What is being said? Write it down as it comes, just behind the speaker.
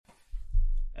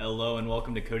Hello and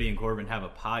welcome to Cody and Corbin Have a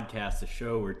Podcast, a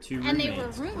show where two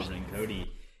roommates, Corbin and Cody,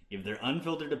 give their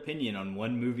unfiltered opinion on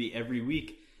one movie every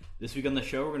week. This week on the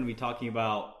show, we're going to be talking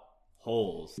about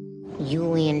Holes.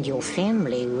 You and your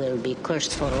family will be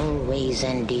cursed for always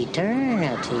and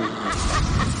eternity.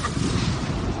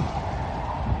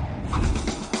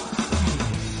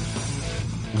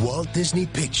 Walt Disney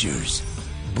Pictures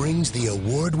brings the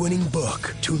award-winning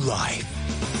book to life.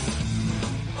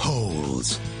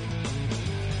 Holes.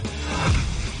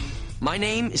 My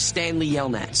name is Stanley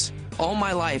Yelnats. All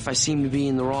my life, I seem to be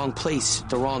in the wrong place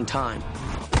at the wrong time.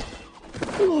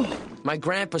 My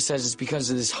grandpa says it's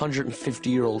because of this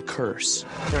 150-year-old curse.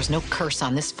 There's no curse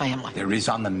on this family. There is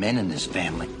on the men in this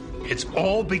family. It's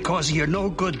all because of your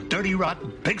no-good, dirty,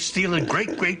 rotten, pig-stealing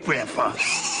great-great-grandfather.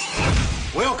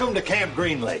 Welcome to Camp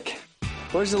Green Lake.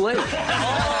 Where's the lake?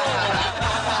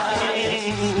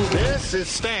 This is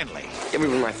Stanley.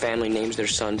 Everyone in my family names their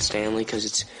son Stanley because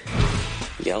it's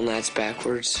Yelnats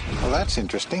backwards. Well, that's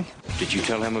interesting. Did you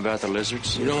tell him about the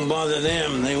lizards? You don't bother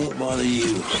them, they won't bother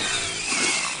you.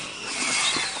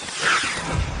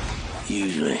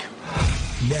 Usually.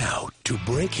 Now, to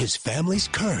break his family's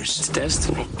It's curse,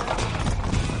 destiny.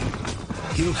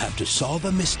 he'll have to solve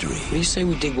a mystery What do you say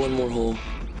we dig one more hole?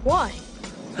 Why?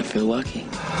 I feel lucky.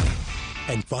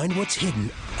 and find what's hidden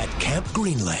at Camp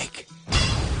Green Lake.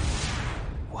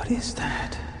 What is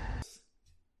that?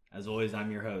 As always, I'm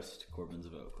your host, Corbin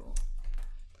Zavocal.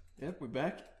 Yep, we're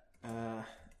back.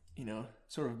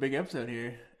 Sort of a big episode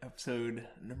here. Episode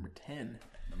number 10.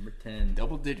 Number 10.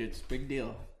 Double digits, big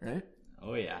deal, right?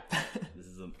 Oh, yeah. This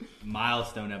is a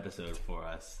milestone episode for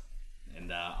us.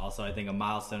 And also, I think a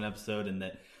milestone episode in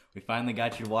that we finally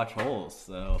got you to watch Holes.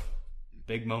 So,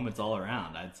 big moments all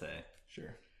around, I'd say.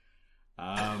 Sure.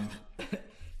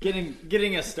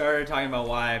 Getting us started talking about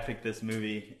why I picked this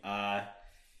movie.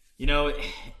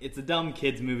 It's a dumb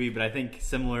kids movie, but I think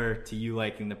similar to you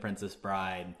liking The Princess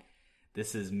Bride,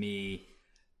 this is me.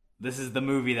 This is the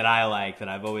movie that I like, that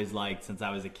I've always liked since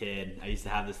I was a kid. I used to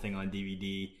have this thing on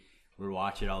DVD. We would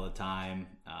watch it all the time.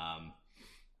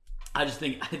 I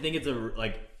think it's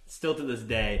still to this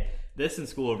day, this and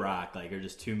School of Rock are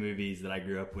just two movies that I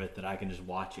grew up with that I can just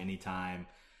watch anytime.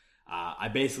 I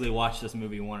basically watched this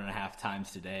movie 1.5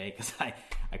 times today because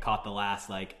I caught the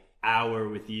last hour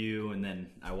with you, and then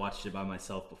I watched it by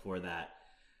myself before that.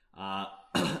 I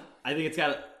think it's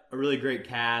got a really great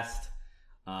cast.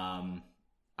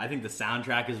 I think the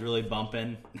soundtrack is really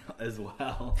bumping as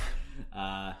well.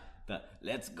 The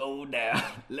 "Let's Go Down,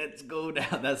 Let's Go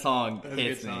Down" that song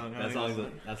hits me.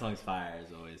 That song's fire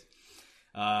as always.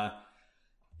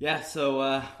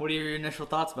 So what are your initial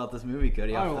thoughts about this movie,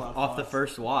 Cody? Off the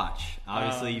first watch.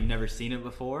 Obviously, you've never seen it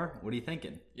before. What are you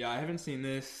thinking? Yeah, I haven't seen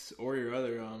this or your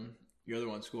other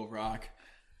one, School of Rock.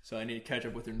 So I need to catch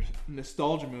up with your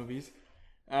nostalgia movies.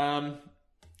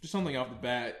 Just something off the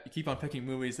bat. You keep on picking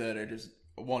movies that are just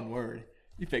one word.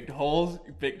 You picked Holes,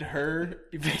 you picked Her,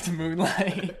 you picked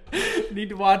Moonlight. You need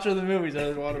to watch other movies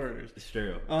other than one worders. It's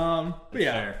true. But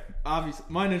yeah, obviously,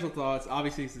 my initial thoughts.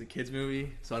 Obviously, this is a kids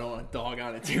movie, so I don't want to dog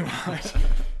on it too much.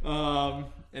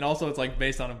 And also, it's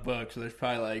based on a book, so there's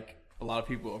probably a lot of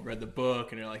people have read the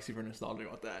book and they're super nostalgic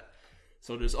about that.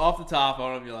 So just off the top, I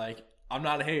want to be I'm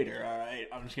not a hater, all right?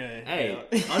 I'm just gonna. Hey,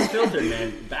 unfiltered,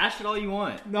 man. Bash it all you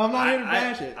want. No, I'm not here to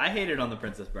bash it. I hated on The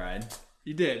Princess Bride.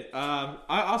 You did.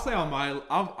 I'll say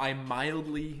I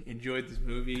mildly enjoyed this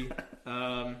movie.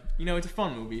 It's a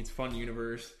fun movie. It's a fun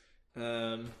universe.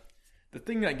 The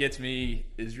thing that gets me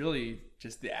is really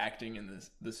just the acting and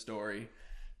the story.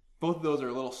 Both of those are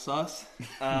a little sus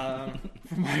from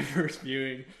my first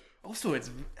viewing. Also, I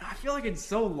feel like it's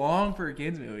so long for a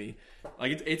kids movie.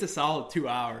 It's a solid 2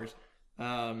 hours,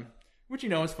 which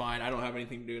is fine. I don't have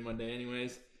anything to do in my day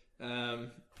anyways.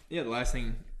 The last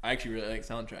thing, I actually really like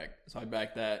soundtrack, so I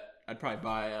back that. I'd probably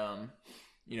buy,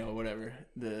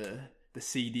 the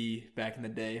CD back in the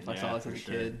day if I saw this as a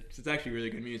kid. It's actually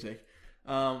really good music.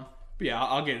 But yeah,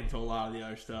 I'll get into a lot of the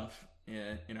other stuff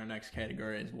in our next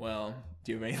category as well.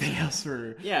 Do you have anything else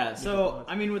for? Yeah, so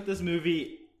with this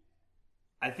movie,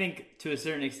 I think to a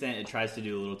certain extent it tries to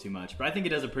do a little too much, but I think it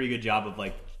does a pretty good job of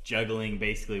juggling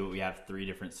basically what we have 3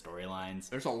 different storylines.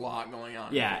 There's a lot going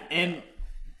on. Yeah, and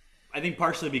I think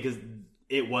partially because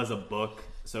it was a book,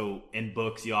 so in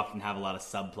books you often have a lot of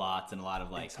subplots and a lot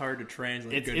of it's hard to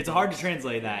translate. It's hard to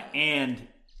translate that, and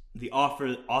the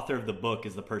author of the book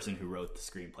is the person who wrote the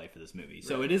screenplay for this movie,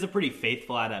 so it is a pretty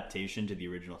faithful adaptation to the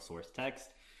original source text.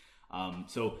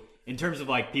 So in terms of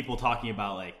people talking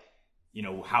about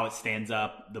how it stands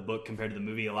up, the book compared to the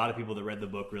movie, a lot of people that read the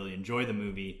book really enjoy the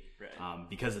movie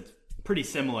because it's pretty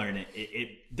similar and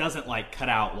it doesn't cut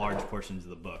out large portions of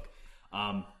the book.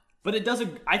 But it does,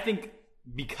 I think,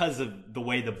 because of the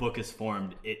way the book is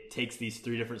formed, it takes these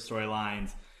 3 different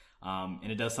storylines,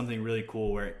 and it does something really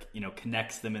cool where it, you know,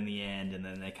 connects them in the end, and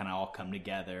then they kind of all come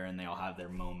together and they all have their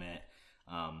moment.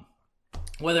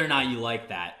 Whether or not you like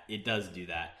that, it does do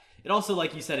that. It also,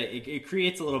 like you said, it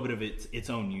creates a little bit of its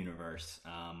own universe,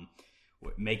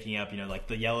 making up, you know, like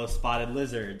the yellow spotted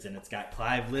lizards, and it's got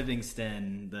Clive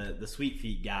Livingston, the Sweet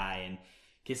Feet guy, and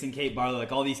Kissing Kate Barlow,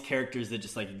 like all these characters that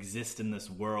just like exist in this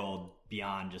world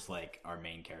beyond just like our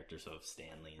main characters, so of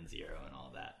Stanley and Zero and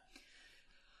all that.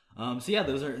 So yeah,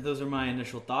 those are my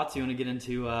initial thoughts. You want to get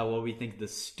into what we think the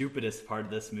stupidest part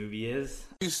of this movie is?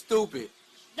 You stupid.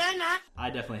 They're not. I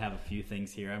definitely have a few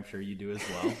things here. I'm sure you do as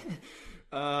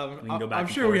well. I'm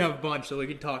sure we have a bunch, so we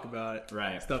can talk about it.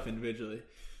 Right. Stuff individually.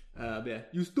 But yeah,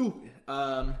 you stupid.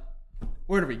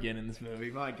 Where do we begin in this movie?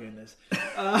 My goodness.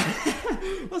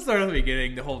 Let's start at the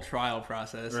beginning, the whole trial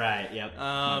process. Right, yep.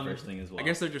 My first thing as well. I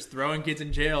guess they're just throwing kids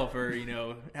in jail for, you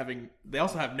know, they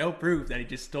also have no proof that he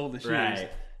just stole the shoes. Right.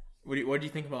 What do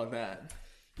you think about that?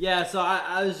 Yeah, so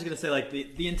I was just going to say, like,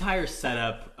 the entire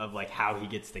setup of, like, how he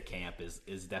gets to camp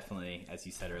is definitely, as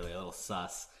you said earlier, a little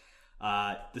sus.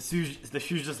 The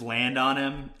shoes just land on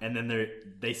him, and then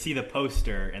they see the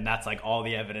poster, and that's, like, all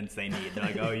the evidence they need. They're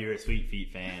like, oh, you're a Sweet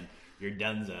Feet fan. You're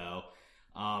donezo.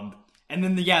 And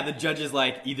then, the judge is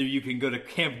like, either you can go to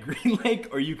Camp Green Lake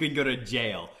or you can go to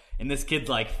jail. And this kid's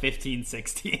like 15,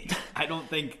 16. I don't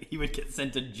think he would get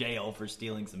sent to jail for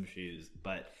stealing some shoes.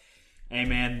 But, hey,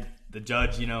 man, the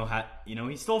judge, he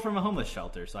stole from a homeless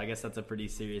shelter. So I guess that's a pretty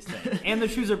serious thing. And the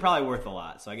shoes are probably worth a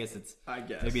lot. So I guess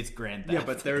maybe it's grand theft. Yeah,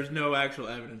 but there's no actual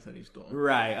evidence that he stole.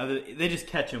 Right. They just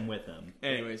catch him with him.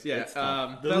 Anyways, yeah.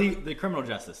 The criminal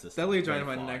justice system. That leads right to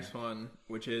my next one,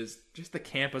 which is just the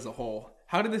camp as a whole.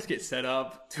 How did this get set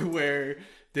up to where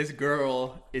this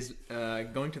girl is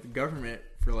going to the government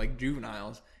for, like,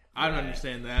 juveniles? I don't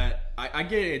understand that. I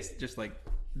get it. It's just, like,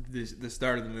 the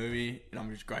start of the movie, and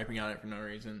I'm just griping on it for no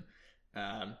reason.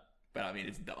 But, I mean,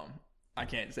 it's dumb. I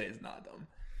can't say it's not dumb.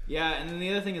 Yeah, and then the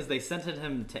other thing is they sentenced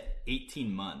him to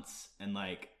 18 months. And,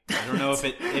 like, I don't know if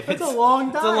it's a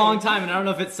long time. It's a long time, and I don't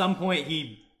know if at some point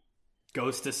he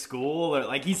goes to school or,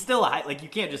 like, he's still like, you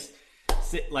can't just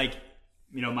sit, like,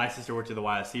 you know, my sister worked at the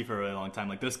YSC for a really long time.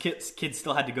 Like, those kids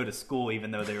still had to go to school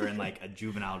even though they were in, like, a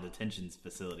juvenile detention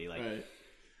facility. Like, right.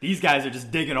 These guys are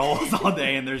just digging holes all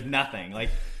day and there's nothing. Like,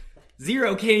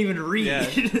 Zero can't even read.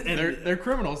 Yeah, they're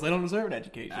criminals. They don't deserve an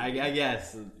education. I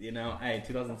guess. You know, hey,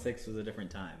 2006 was a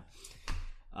different time.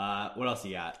 What else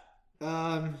you got?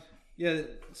 Yeah,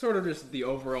 sort of just the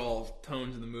overall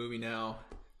tones of the movie now.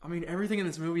 I mean, everything in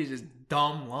this movie is just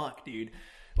dumb luck, dude.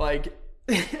 Like,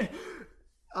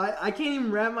 I can't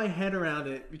even wrap my head around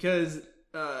it because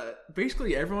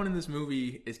basically everyone in this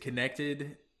movie is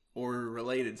connected or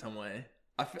related some way.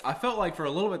 I felt like for a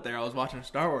little bit there I was watching a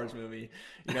Star Wars movie.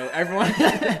 You know, everyone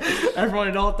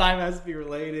at all time has to be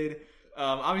related.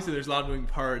 Obviously, there's a lot of moving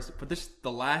parts, but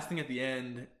the last thing at the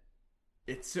end,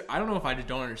 I don't know if I just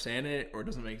don't understand it or it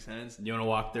doesn't make sense. You want to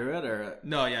walk through it or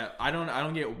no? Yeah, I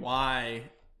don't get why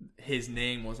his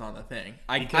name was on the thing.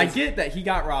 I get that he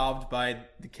got robbed by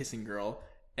the kissing girl,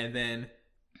 and then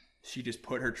she just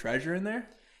put her treasure in there.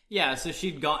 Yeah, so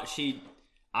she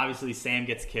obviously Sam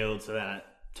gets killed, so that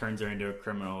turns her into a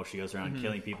criminal. She goes around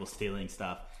killing people, stealing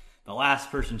stuff. The last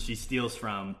person she steals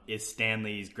from is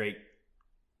Stanley's great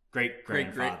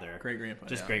grandfather. Great grandfather.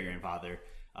 Just great grandfather.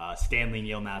 Stanley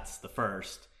Yelnats the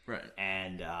first. Right.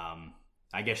 And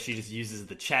I guess she just uses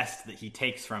the chest that he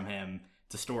takes from him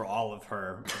to store all of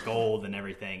her gold and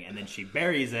everything, and then she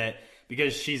buries it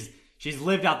because she's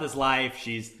lived out this life.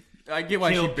 I get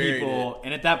why killed she buried people, it.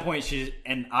 and at that point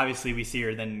and obviously we see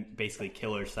her then basically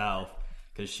kill herself.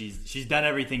 Because she's done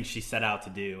everything she set out to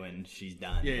do, and she's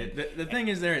done. Yeah, the thing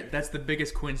is that's the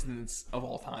biggest coincidence of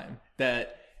all time.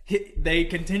 That they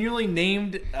continually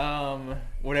named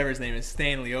whatever his name is,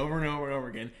 Stanley, over and over and over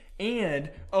again. And,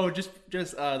 just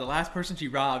the last person she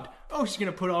robbed, she's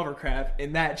going to put all of her crap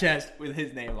in that chest with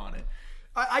his name on it.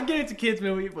 I get it's a kid's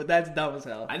movie, but that's dumb as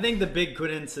hell. I think the big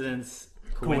coincidence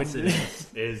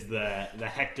is the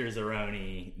Hector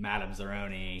Zeroni, Madame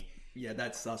Zeroni. Yeah,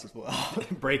 that's sus as well.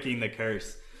 Breaking the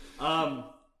curse. I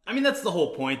mean, that's the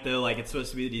whole point, though. Like, it's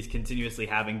supposed to be that he's continuously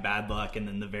having bad luck, and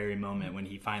then the very moment when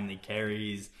he finally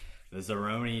carries the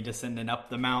Zeroni descendant up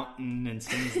the mountain and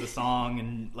sings the song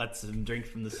and lets him drink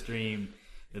from the stream,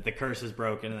 that the curse is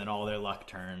broken, and then all their luck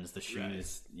turns, the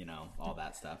shoes, all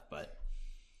that stuff. But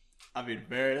I mean,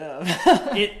 fair enough.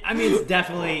 It's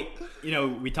definitely,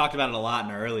 we talked about it a lot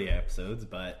in our early episodes,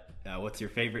 but what's your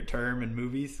favorite term in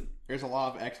movies? There's a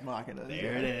lot of ex machina.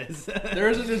 There it is. There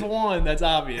isn't just one that's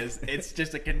obvious. It's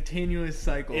just a continuous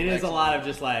cycle. It is a lot of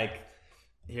just like,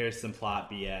 here's some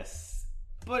plot BS.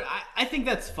 But I think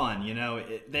that's fun, you know?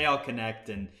 They all connect,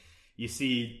 and you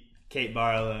see Kate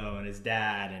Barlow and his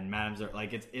dad and Madame Zero.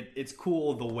 Like, it's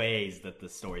cool the ways that the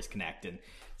stories connect. And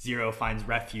Zero finds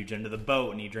refuge under the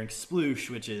boat, and he drinks sploosh,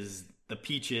 which is the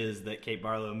peaches that Kate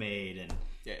Barlow made,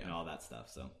 and all that stuff.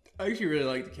 So I actually really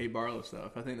like the Kate Barlow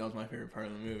stuff. I think that was my favorite part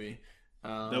of the movie.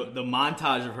 The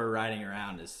montage of her riding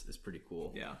around is pretty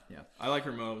cool. Yeah. I like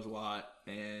her moves a lot,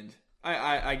 and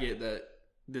I get that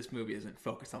this movie isn't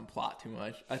focused on plot too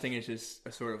much. I think it's just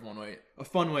a sort of a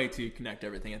fun way to connect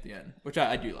everything at the end, which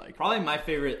I do like. Probably my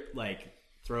favorite like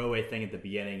throwaway thing at the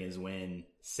beginning is when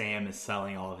Sam is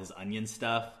selling all of his onion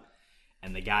stuff,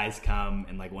 and the guys come,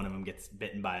 and like one of them gets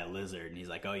bitten by a lizard, and he's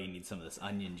like, "Oh, you need some of this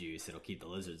onion juice; it'll keep the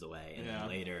lizards away." And then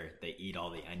later they eat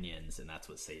all the onions, and that's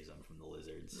what saves them from the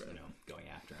lizards, you know, going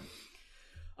after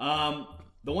him.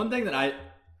 The one thing that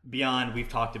beyond we've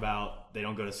talked about, they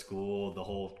don't go to school. The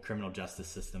whole criminal justice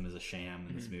system is a sham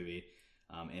in this movie,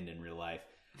 and in real life.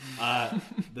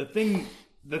 The thing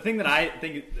that I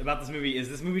think about this movie is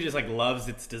this movie just like loves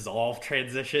its dissolve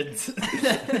transitions.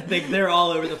 They're all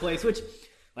over the place, which,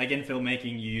 like in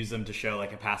filmmaking, you use them to show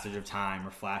like a passage of time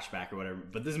or flashback or whatever.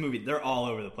 But this movie, they're all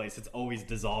over the place. It's always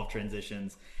dissolve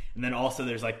transitions. And then also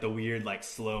there's like the weird like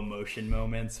slow motion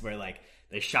moments where like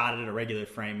they shot it at a regular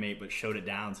frame rate but showed it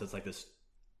down. So it's like this,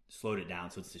 slowed it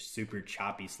down. So it's just super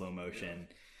choppy slow motion.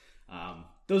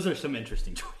 Those are some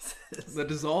interesting choices. The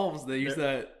dissolves, they use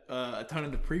that a ton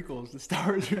of the prequels, the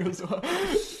Star Wars as well.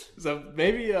 So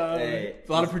maybe a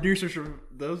lot of producers from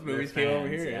those movies came over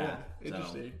here. Yeah.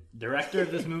 Interesting. So, director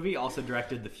of this movie also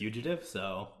directed The Fugitive.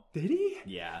 So did he?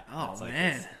 Yeah. Oh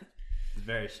man, it's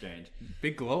very strange.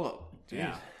 Big glow up. Jeez.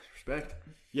 Yeah. Respect.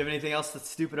 You have anything else that's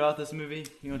stupid about this movie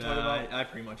you want to talk about? I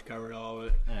pretty much covered all of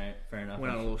it. All right, fair enough.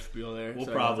 Went on a little spiel there. We'll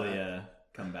probably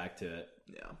come back to it.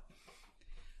 Yeah.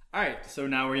 All right, so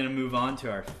now we're going to move on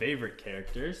to our favorite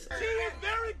characters. She is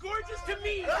very gorgeous to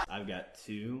me. I've got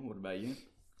two. What about you?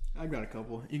 I've got a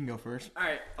couple. You can go first. All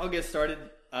right, I'll get started.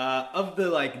 Of the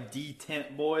like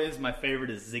D-Tent boys, my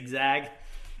favorite is Zigzag.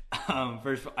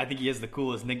 First, I think he has the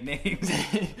coolest nicknames.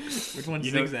 Which one's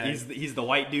Zigzag? He's the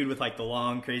white dude with like the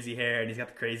long crazy hair, and he's got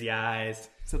the crazy eyes.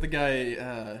 Is that the guy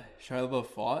Shia LaBeouf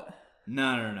fought?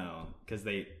 No, because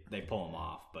they pull him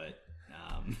off, but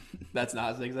that's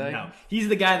not Zigzag? No, he's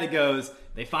the guy that goes,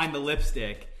 they find the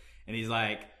lipstick, and he's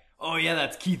like, oh yeah,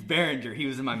 that's Keith Barringer. He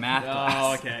was in my math class.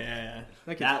 Oh, okay,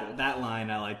 yeah. That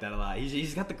line, I like that a lot.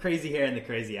 He's got the crazy hair and the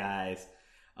crazy eyes.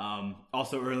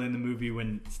 Also early in the movie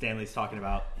when Stanley's talking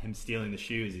about him stealing the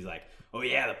shoes, he's like, oh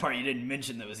yeah, the part you didn't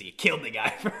mention that was he killed the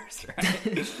guy first,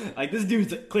 right? Like, this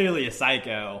dude's clearly a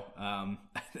psycho.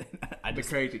 The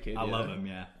crazy kid. I love him,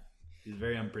 yeah. He's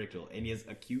very unpredictable, and he has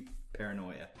acute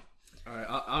paranoia. All right,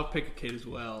 I'll pick a kid as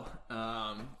well.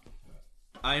 I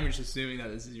am just assuming that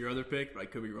this is your other pick, but I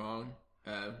could be wrong.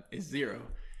 It's Zero.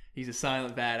 He's a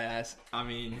silent badass. I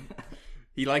mean,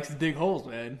 he likes to dig holes,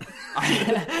 man.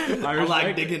 I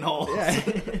like digging holes. Yeah.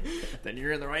 Then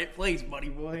you're in the right place, buddy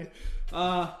boy.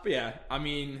 But yeah, I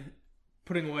mean,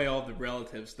 putting away all the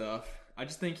relative stuff, I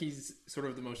just think he's sort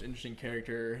of the most interesting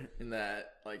character in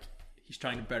that, like, he's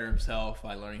trying to better himself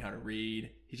by learning how to read.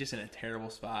 He's just in a terrible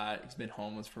spot. He's been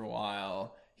homeless for a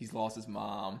while. He's lost his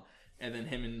mom. And then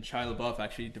him and Shia LaBeouf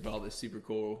actually developed this super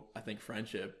cool, I think,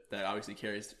 friendship that obviously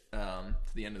carries to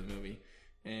the end of the movie.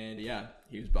 And yeah,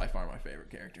 he was by far my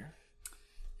favorite character.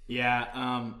 Yeah,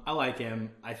 I like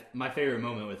him. My favorite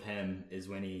moment with him is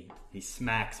when he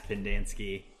smacks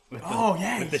Pendanski with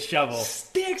the shovel.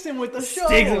 Sticks him with the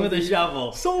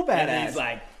shovel. So badass. And he's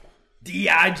like,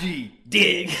 D-I-G,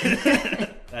 dig.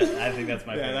 I think that's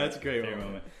my favorite. That's a great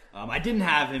moment. I didn't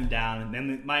have him down. And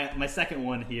then my second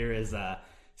one here is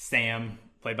Sam,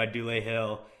 played by Dule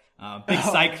Hill. Big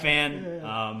Psych fan.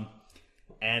 Yeah.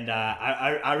 And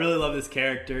I really love this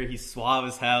character. He's suave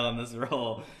as hell in this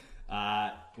role.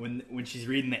 When she's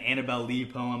reading the Annabelle Lee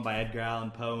poem by Edgar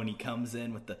Allan Poe, and he comes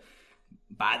in with the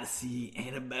By the Sea,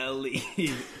 Annabelle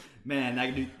Lee. Man,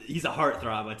 that dude, he's a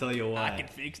heartthrob, I tell you what. I can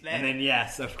fix that. And then,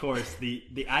 yes, of course, the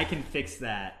I can fix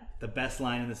that. The best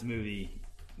line in this movie.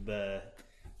 The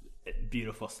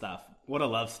beautiful stuff. What a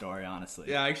love story,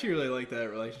 honestly. Yeah, I actually really like that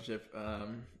relationship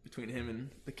between him and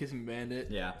the Kissing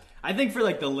Bandit. Yeah. I think for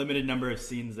like the limited number of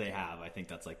scenes they have, I think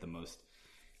that's like the most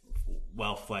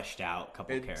well fleshed out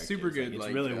couple characters. Super good. Like,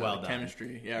 it's really well done.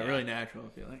 Chemistry. Yeah, really natural,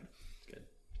 I feel like. Good.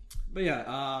 But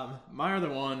yeah, my other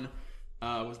one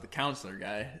was the counselor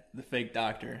guy, the fake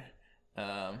doctor.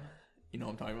 You know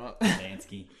what I'm talking about?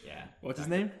 Pendanski, yeah. What's his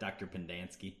name? Dr.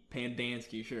 Pendanski.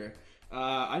 Pendanski, sure.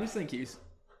 I just think he's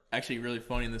actually really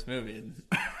funny in this movie.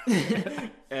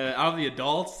 Out of the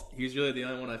adults, he's really the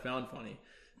only one I found funny.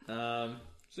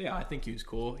 So yeah, I think he was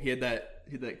cool. He had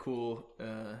that cool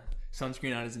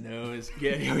sunscreen on his nose.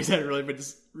 Yeah, he always had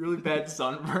really bad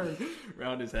sunburn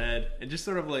around his head, and just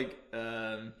sort of like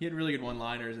he had really good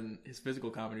one-liners, and his physical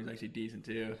comedy was actually decent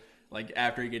too. Like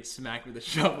after he gets smacked with a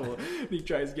shovel, he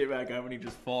tries to get back up and he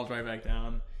just falls right back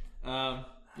down.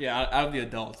 Yeah, out of the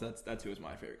adults, that's who was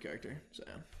my favorite character. So,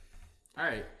 all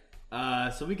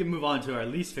right, so we can move on to our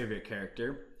least favorite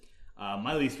character.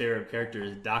 My least favorite character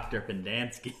is Dr.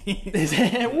 Pendanski. Is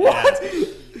it? What?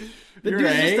 The dude's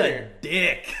just a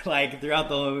dick. Like throughout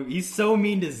the whole movie, he's so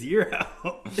mean to Zero.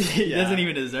 He doesn't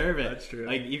even deserve it. That's true.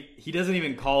 Like he doesn't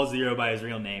even call Zero by his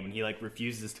real name, and he like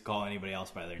refuses to call anybody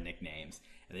else by their nicknames.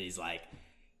 And he's like,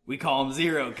 we call him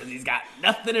Zero because he's got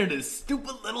nothing in his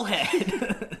stupid little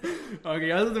head. Okay,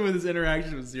 other than with his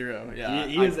interaction with Zero, yeah,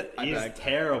 he is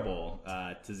terrible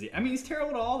to Zero. I mean, he's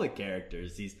terrible to all the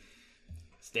characters. He's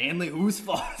Stanley. Whose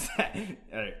fault is that?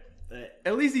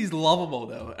 At least he's lovable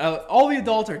though. All the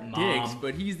adults are dicks,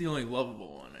 but he's the only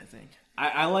lovable one, I think.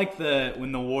 I like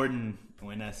when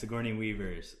Sigourney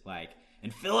Weaver's like,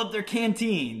 and fill up their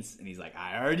canteens, and he's like,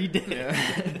 I already did. Yeah.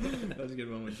 That was a good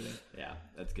moment too. Yeah,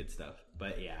 that's good stuff.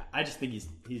 But yeah, I just think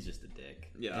he's just a dick.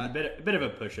 Yeah, and a bit of a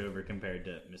pushover compared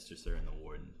to Mr. Sir and the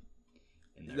Warden.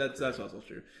 That's also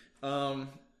true.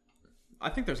 I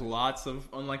think there's lots of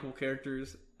unlikable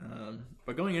characters,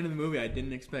 but going into the movie, I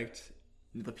didn't expect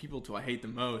the people I hate the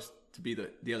most to be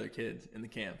the other kids in the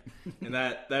camp, and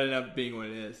that ended up being what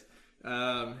it is.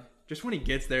 Just when he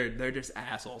gets there, they're just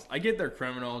assholes. I get they're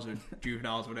criminals or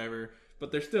juveniles, whatever,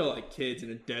 but they're still like kids in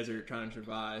a desert trying to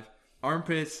survive.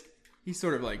 Armpits, he's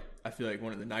sort of like, I feel like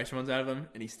one of the nicer ones out of them,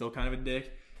 and he's still kind of a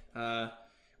dick.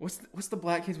 What's the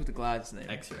black kids with the glasses name?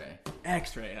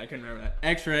 X-Ray. I couldn't remember that.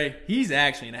 X-Ray. He's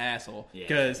actually an asshole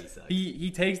because he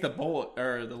takes the bullet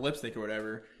or the lipstick or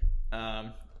whatever,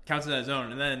 counts it as his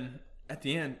own, and then at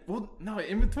the end,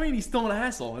 in between he's still an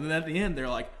asshole, and then at the end they're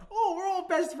like, oh, we're all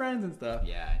best friends and stuff.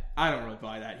 Yeah, I don't really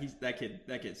buy that. That kid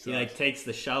sucks. He like takes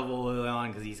the shovel early on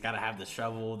because he's got to have the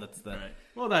shovel. That's the right.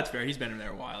 Well, that's fair. He's been in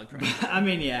there a while. I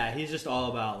mean, yeah, he's just all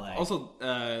about like. Also,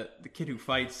 the kid who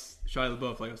fights Shia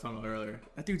LaBeouf, like I was talking about earlier,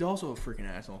 that dude's also a freaking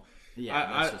asshole. Yeah,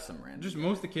 that's just some random. Just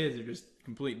most of the kids are just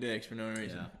complete dicks for no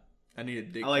reason. Yeah. I need a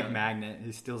dick. I like Magnet,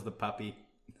 who steals the puppy.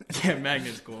 Yeah,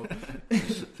 Magnet's cool.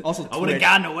 Also, I would have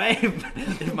gotten away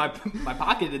if my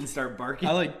pocket didn't start barking.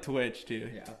 I like Twitch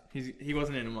too. Yeah, he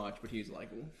wasn't in it much, but he's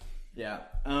likable. Yeah.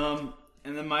 And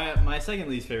then my second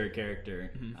least favorite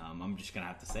character, I'm just gonna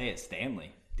have to say it,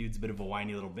 Stanley. Dude's a bit of a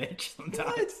whiny little bitch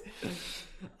sometimes.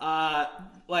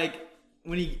 Like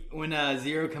when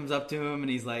Zero comes up to him and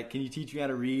he's like, "Can you teach me how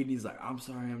to read?" And he's like, "I'm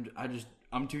sorry,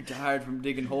 I'm too tired from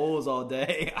digging holes all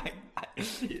day." The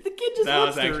kid just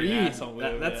wants to read.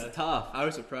 That's tough. I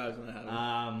was surprised when that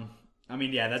happened. I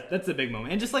mean, yeah, that's a big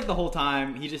moment. And just like the whole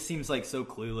time, he just seems like so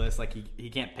clueless. Like he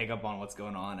can't pick up on what's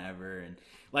going on ever. And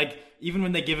like even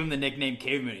when they give him the nickname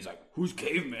Caveman, he's like, "Who's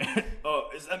Caveman? Oh,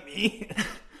 is that me?"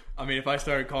 I mean, if I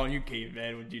started calling you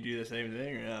Caveman, would you do the same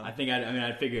thing or no? I think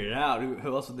I'd figure it out.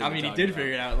 Who else would they? I mean, he did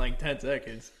figure it out in like 10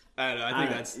 seconds. I don't know. I think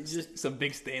that's just some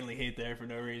big Stanley hate there for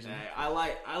no reason. I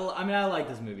like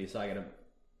this movie, so I gotta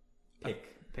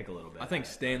pick a little bit. I think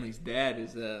Stanley's dad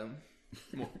is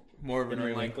more of an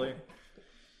Henry Winkler.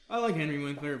 I like Henry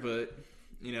Winkler, but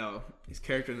you know his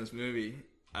character in this movie.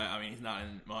 I mean, he's not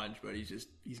in much, but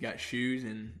he's got shoes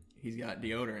and he's got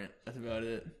deodorant. That's about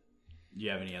it. Do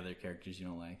you have any other characters you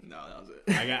don't like? No, that was it.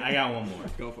 I got one more.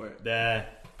 Go for it.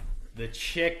 The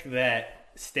chick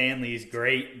that Stanley's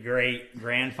great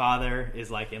grandfather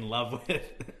is like in love with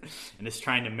and is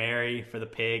trying to marry for the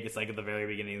pig. It's like at the very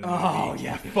beginning of the movie. Oh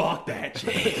yeah, fuck that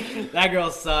chick. That girl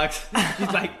sucks.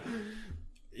 She's like,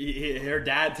 her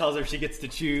dad tells her she gets to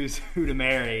choose who to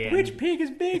marry. And which pig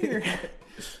is bigger?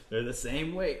 They're the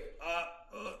same weight.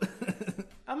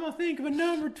 I'm gonna think of a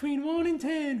number between 1 and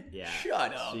 10. Yeah,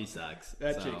 shut up. She sucks.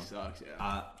 That chick sucks.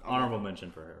 Yeah. Honorable mention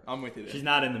for her. I'm with you there. She's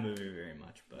not in the movie very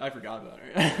much, but I forgot about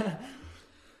her.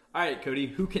 All right, Cody,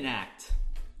 who can act?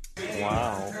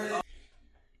 Wow.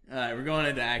 All right, we're going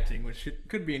into acting, which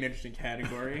could be an interesting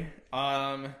category.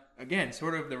 Again,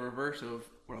 sort of the reverse of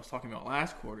what I was talking about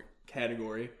last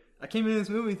category. I came into this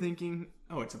movie thinking,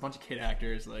 oh, it's a bunch of kid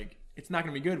actors. Like, it's not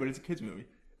going to be good, but it's a kid's movie.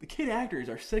 The kid actors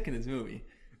are sick in this movie.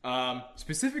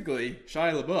 Specifically,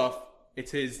 Shia LaBeouf,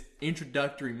 it's his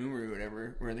introductory movie or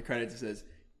whatever, where in the credits it says,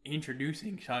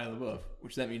 introducing Shia LaBeouf,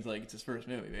 which that means like it's his first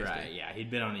movie, basically. Right, yeah. He'd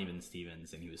been on Even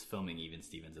Stevens, and he was filming Even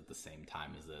Stevens at the same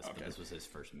time as this, but this was his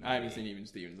first movie. I haven't seen Even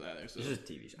Stevens either. So it's just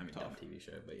a TV show. I mean, dumb TV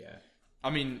show, but yeah. I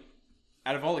mean,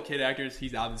 out of all the kid actors,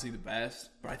 he's obviously the best,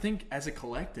 but I think as a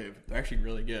collective, they're actually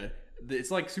really good.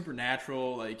 It's like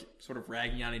supernatural, like sort of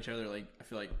ragging on each other. Like I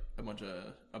feel like a bunch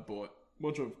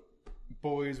of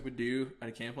boys would do at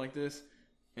a camp like this.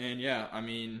 And yeah, I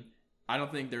mean, I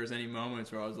don't think there was any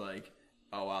moments where I was like,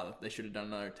 oh wow, they should have done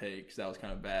another take because that was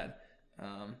kind of bad.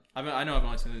 I know I've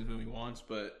only seen this movie once,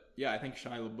 but yeah, I think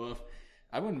Shia LaBeouf,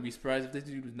 I wouldn't be surprised if this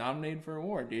dude was nominated for an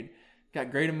award, dude.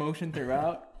 Got great emotion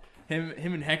throughout.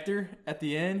 Him and Hector at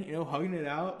the end, hugging it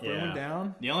out, throwing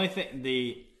down. The only thing,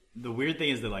 the weird thing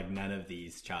is that like none of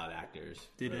these child actors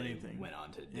did really anything. Went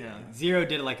on to do anything. Zero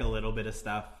did like a little bit of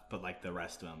stuff, but like the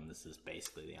rest of them, this is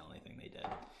basically the only thing they did.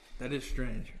 That is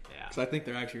strange. Yeah. Because I think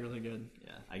they're actually really good.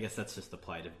 Yeah. I guess that's just the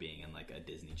plight of being in like a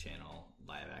Disney Channel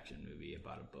live action movie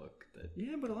about a book.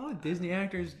 Yeah, but a lot of Disney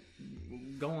actors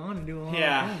go on and do a lot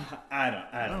of things. I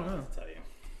don't know what to tell you.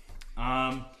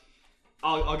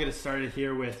 I'll get us started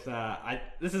here with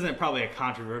this isn't probably a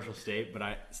controversial statement,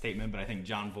 but I think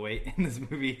Jon Voight in this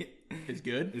movie is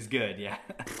good. Is good, yeah.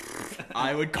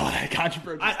 I would call that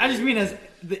controversial. I just mean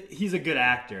he's a good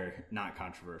actor, not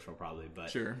controversial probably, but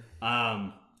sure.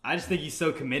 I just think he's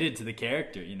so committed to the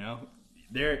character.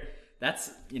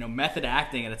 That's method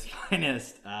acting at its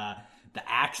finest. The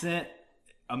accent,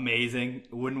 amazing.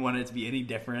 Wouldn't want it to be any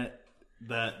different.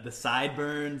 The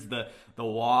sideburns, the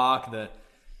walk,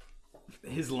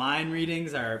 his line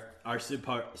readings are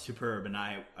superb, and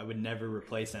I would never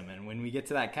replace him. And when we get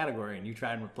to that category and you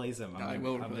try and replace him, I'm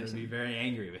going to be very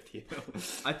angry with you.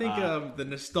 I think the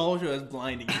nostalgia is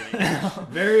blinding right now.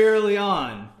 Very early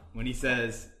on, when he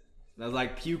says, "That was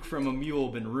like puke from a mule,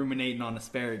 been ruminating on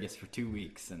asparagus for 2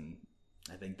 weeks," and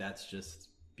I think that's just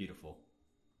beautiful.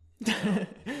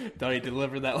 Thought he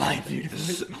delivered that line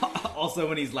beautifully. Also,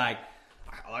 when he's like,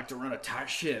 "I like to run a tight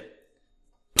ship.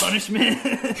 Punishment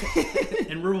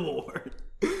and reward."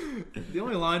 The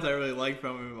only lines I really like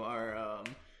from him are,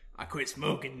 "I quit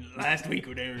smoking last week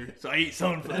or whatever, so I eat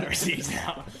sunflower seeds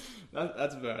now."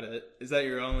 That's about it. Is that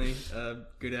your only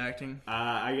good acting?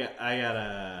 I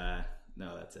got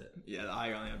no, that's it. Yeah,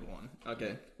 I only had one.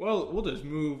 Okay. Well, we'll just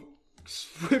move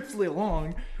swiftly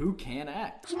along. Who can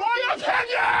act? My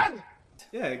opinion!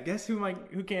 Yeah, guess who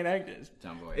can't act is?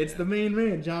 Jon Voight. It's the main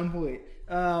man, Jon Voight.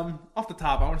 Off the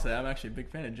top, I want to say I'm actually a big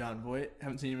fan of Jon Voight.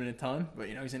 Haven't seen him in a ton, but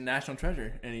he's in National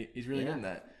Treasure, and he's really good in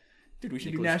that. Dude, we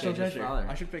should do National Treasure.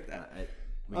 I should pick that.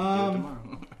 We can do it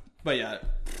tomorrow. But yeah,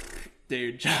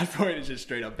 dude, Jon Voight is just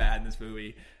straight up bad in this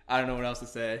movie. I don't know what else to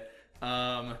say.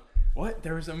 What?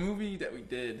 There was a movie that we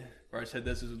did where I said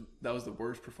that was the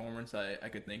worst performance I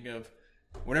could think of.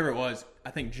 Whatever it was,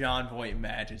 I think Jon Voight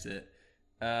matches it.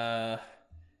 I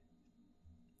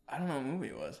don't know what movie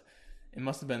it was. It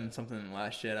must have been something in The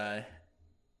Last Jedi.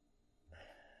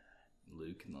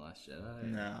 Luke in The Last Jedi?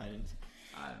 No, I didn't.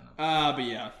 I don't know. But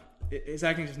yeah, his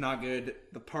acting's just not good.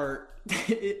 The part,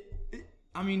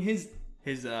 his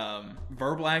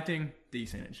verbal acting,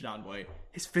 decent. It's Jon Voight.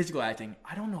 His physical acting,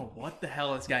 I don't know what the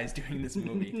hell this guy's doing in this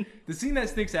movie. The scene that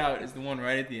sticks out is the one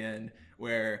right at the end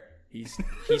where he's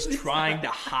trying to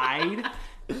hide.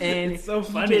 And it's so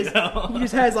funny though. He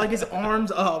just has like his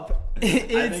arms up. I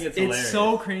think it's hilarious. It's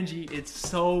so cringy. It's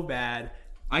so bad.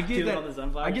 I get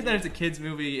that it's a kid's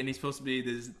movie and he's supposed to be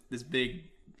this big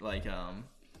like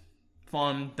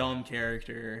fun dumb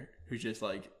character who's just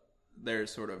like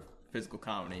there's sort of physical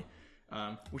comedy,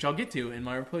 which I'll get to in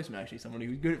my replacement. Actually, somebody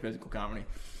who's good at physical comedy.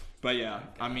 But yeah,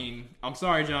 I mean, I'm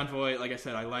sorry, Jon Voight. Like I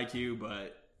said, I like you,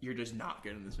 but you're just not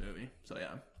good in this movie. So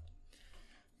yeah.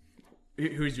 What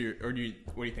do you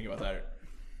think about that?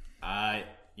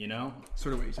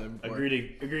 Sort of what you said before.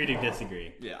 Agree to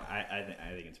disagree. Yeah,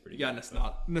 I think it's pretty. You got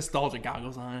nostalgia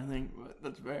goggles on, I think, but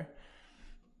that's fair.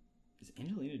 Is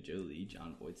Angelina Jolie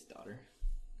Jon Voight's daughter?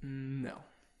 No,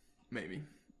 maybe.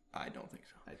 I don't think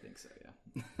so. I think so.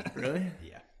 Yeah. Really?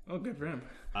 Yeah. Oh, good for him.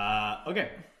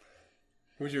 Okay.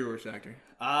 Who's your worst actor?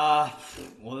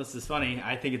 Well, this is funny.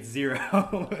 I think it's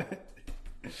Zero.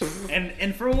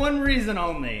 and for one reason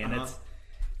only, and it's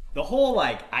the whole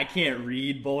I can't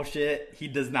read bullshit. He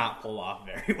does not pull off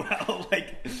very well.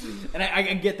 And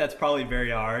I get that's probably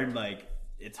very hard.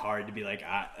 It's hard to be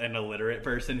an illiterate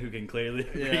person who can clearly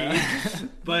read.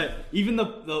 But even the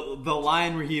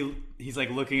line where he's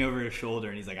looking over his shoulder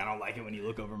and he's like, "I don't like it when you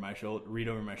look over my shoulder, read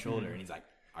over my shoulder," and he's like,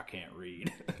 "I can't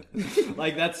read."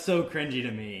 That's so cringy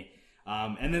to me.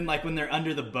 And then when they're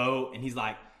under the boat and he's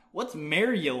like, what's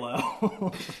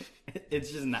Mariola?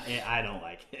 It's just not. I don't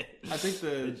like it. I think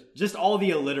it's just all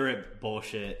the illiterate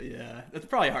bullshit. Yeah, that's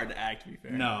probably hard to act. To be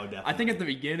fair, no, definitely. I think at the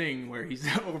beginning where he's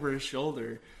over his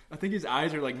shoulder, I think his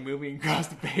eyes are like moving across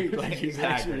the page, like he's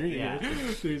exactly, actually reading yeah.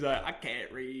 it. So he's like, I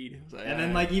can't read. Like, and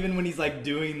then like even when he's like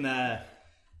doing the,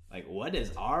 like, what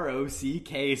does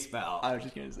ROCK spell? I was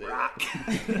just gonna say rock.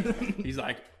 He's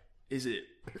like, is it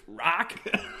rock?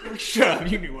 Shut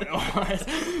up, you knew what it was.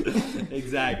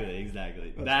 Exactly.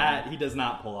 That he does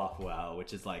not pull off well,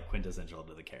 which is like quintessential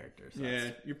to the character. So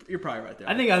yeah, you're probably right there.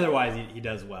 I think otherwise he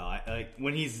does well. Like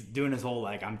when he's doing his whole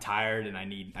like I'm tired and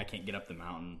I can't get up the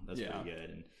mountain. That's pretty good,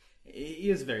 and he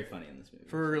is very funny in this movie.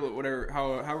 For whatever,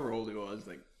 however old he was,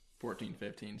 like 14,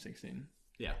 15, 16.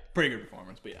 Yeah, pretty good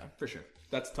performance, but yeah, for sure,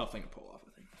 that's a tough thing to pull off.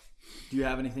 I think. Do you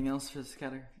have anything else for this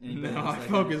category? No, I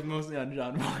focus mostly on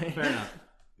John Boy. Fair enough.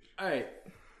 All right,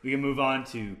 we can move on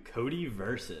to Cody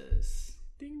versus.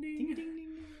 Ding ding ding ding ding.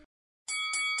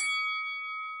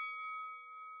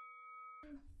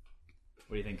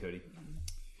 What do you think, Cody?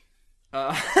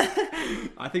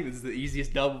 I think this is the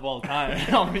easiest dub of all time.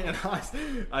 I'm being honest.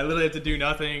 I literally have to do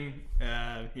nothing.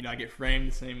 I get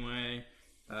framed the same way.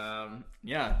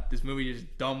 This movie is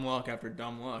dumb luck after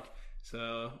dumb luck.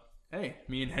 So, hey,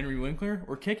 me and Henry Winkler,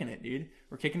 we're kicking it, dude.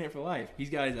 We're kicking it for life.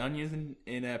 He's got his onions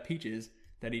and peaches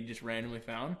that he just randomly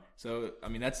found. So, I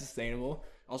mean, that's sustainable.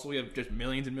 Also, we have just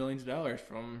millions and millions of dollars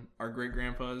from our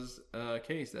great-grandpa's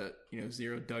case that,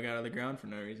 Zero dug out of the ground for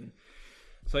no reason.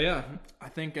 So, yeah, I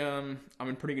think I'm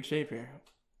in pretty good shape here.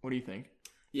 What do you think?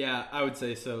 Yeah, I would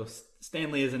say so.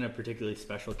 Stanley isn't a particularly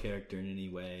special character in any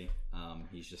way.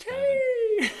 He's just kind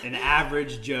of an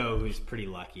average Joe who's pretty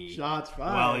lucky. Shots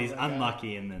fired. Well, he's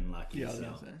unlucky and then lucky. Yeah,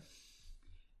 so.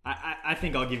 I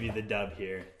think I'll give you the dub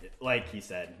here. Like he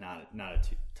said, not a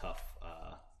too tough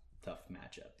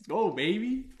matchup. Let's go,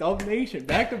 baby. Dub Nation,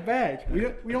 back to back.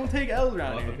 We don't take L's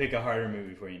around here. I'll pick a harder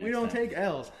movie for you next time. We don't take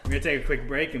L's. We're going to take a quick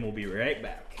break and we'll be right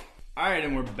back. All right,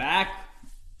 and we're back.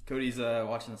 Cody's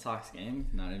watching the Sox game.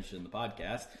 Not interested in the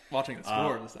podcast. Watching the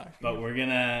score of the Sox game. But we're going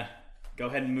to go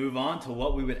ahead and move on to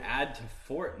what we would add to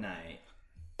Fortnite.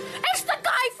 It's the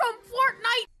guy from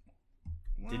Fortnite!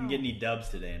 Wow. Didn't get any dubs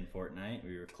today in Fortnite.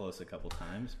 We were close a couple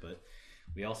times, but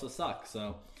we also suck.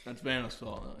 So that's Vanos'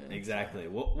 fault, though. Yeah, exactly.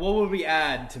 What would we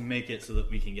add to make it so that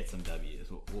we can get some W's?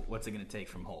 What's it going to take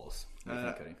from holes? What do you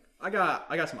think, Cody? I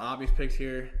got some obvious picks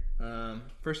here.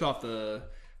 First off, the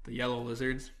yellow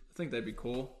lizards. I think that'd be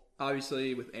cool.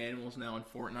 Obviously, with animals now in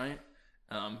Fortnite,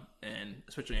 and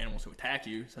especially animals who attack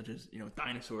you, such as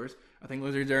dinosaurs, I think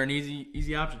lizards are an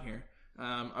easy option here.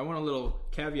 I want a little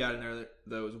caveat in there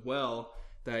though as well,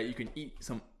 that you can eat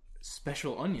some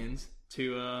special onions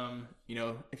to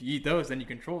if you eat those, then you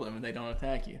control them and they don't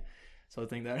attack you. So I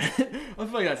think that I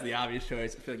feel like that's the obvious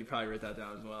choice. I feel like you probably wrote that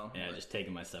down as well. Yeah, just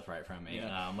taking my stuff right from me.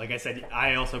 Yeah. Like I said,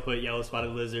 I also put yellow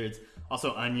spotted lizards,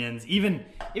 also onions. Even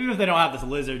if they don't have this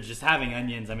lizard, just having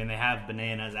onions. I mean, they have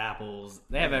bananas, apples.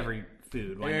 They have every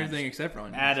food. Why everything except for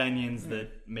onions. Add onions that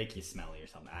make you smelly or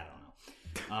something. I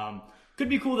don't know. Could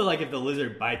be cool that like if the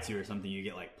lizard bites you or something, you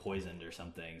get like poisoned or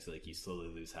something, so like you slowly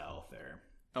lose health. Or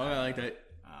I like that.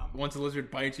 Once a lizard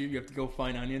bites you, you have to go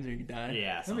find onions or you die.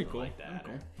 Yeah, that'd be cool. Like that.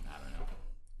 Cool. I don't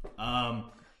know.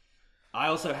 I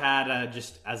also had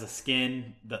just as a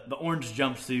skin the orange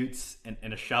jumpsuits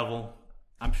and a shovel.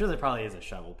 I'm sure there probably is a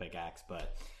shovel pickaxe,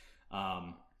 but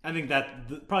I think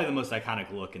that probably the most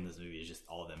iconic look in this movie is just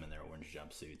all of them in their orange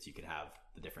jumpsuits. You could have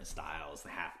the different styles, the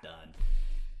half done.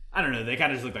 I don't know. They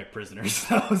kind of just look like prisoners,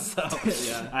 though. So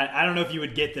yeah. I don't know if you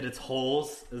would get that it's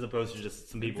holes as opposed to just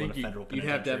some people in a federal penitentiary. You'd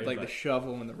have to have like the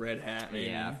shovel and the red hat. Maybe.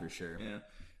 Yeah, for sure. Yeah.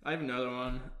 I have another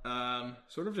one.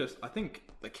 Sort of just, I think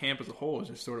the camp as a whole is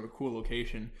just sort of a cool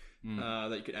location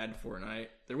that you could add to Fortnite.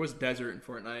 There was desert in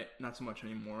Fortnite, not so much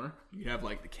anymore. You'd have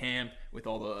like the camp with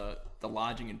all the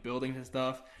lodging and buildings and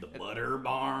stuff. The butter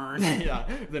barn. Yeah.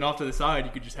 Then off to the side,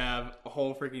 you could just have a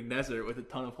whole freaking desert with a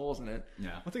ton of holes in it.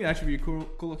 Yeah. I think that should be a cool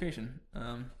location.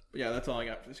 But yeah, that's all I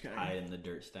got for this guy. Hide in the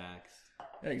dirt stacks.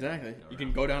 Yeah, exactly. You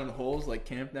can go down in the holes, like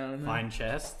camp down in there. Find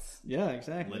chests. Yeah,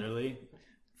 exactly. Literally.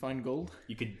 Find gold.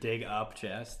 You could dig up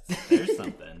chests. There's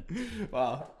something.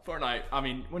 Wow. Fortnite. I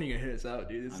mean, when are you going to hit us out,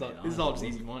 dude? This is all just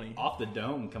easy money. Off the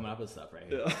dome coming up with stuff right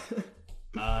here.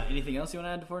 Yeah. Anything else you want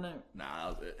to add to Fortnite? Nah,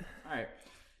 that was it. All right.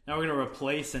 Now we're going to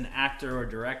replace an actor or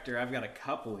director. I've got a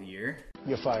couple here.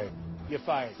 You're fired. You're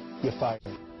fired. You're fired.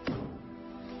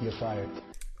 You're fired.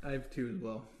 I have two as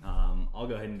well. I'll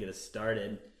go ahead and get us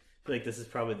started. I feel like this is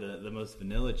probably the most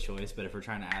vanilla choice, but if we're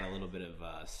trying to add a little bit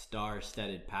of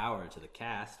star-studded power to the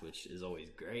cast, which is always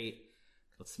great,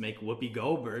 let's make Whoopi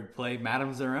Goldberg play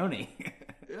Madame Zeroni.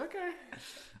 Okay.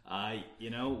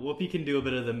 Whoopi can do a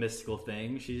bit of the mystical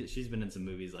thing. She's been in some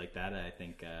movies like that. I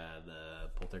think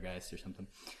the Poltergeist or something.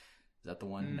 Is that the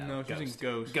one? No, she's in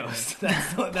Ghost. Ghost.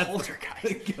 Right? That's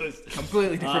Poltergeist. Ghost.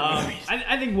 Completely different movies.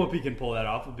 I think Whoopi can pull that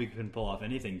off. Whoopi can pull off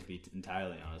anything, to be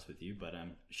entirely honest with you. But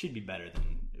she'd be better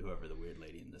than whoever the weird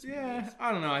lady in this movie is.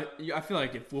 I don't know. I feel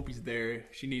like if Whoopi's there,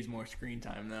 she needs more screen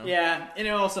time, though. Yeah, and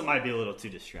it also might be a little too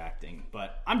distracting.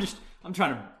 But I'm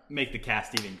trying to make the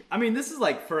cast even. I mean, this is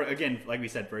like like we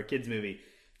said, for a kids movie.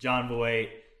 Jon Voight,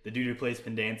 the dude who plays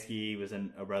Pendanski, was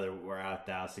in A Brother Where Art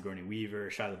Thou, Sigourney Weaver.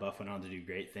 Shia LaBeouf went on to do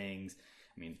great things.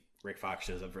 I mean, Rick Fox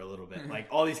shows up for a little bit. Like,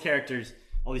 all these characters,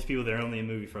 all these people that are only in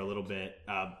the movie for a little bit.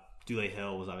 Dule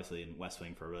Hill was obviously in West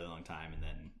Wing for a really long time, and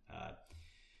then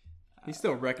he's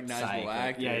still a recognizable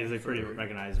actor. Yeah, he's like pretty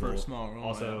recognizable. For a small role.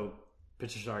 Also,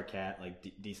 Patricia Arquette, like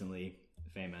decently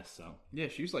famous. So yeah,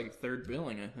 she was like third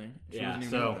billing, I think. She yeah,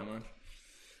 wasn't even in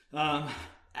that much.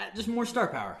 Just more star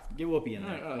power. Get Whoopi in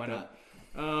there. Why not?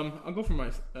 I'll go for my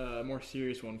more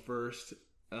serious one first.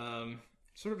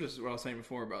 Sort of just what I was saying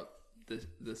before about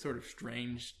the sort of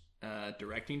strange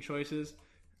directing choices.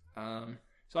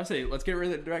 So I say, let's get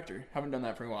rid of the director. Haven't done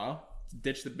that for a while. Let's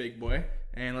ditch the big boy,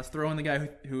 and let's throw in the guy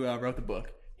who wrote the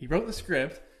book. He wrote the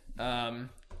script,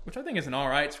 which I think is an all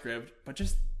right script, but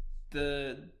just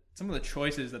some of the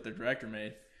choices that the director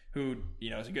made, who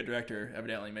is a good director,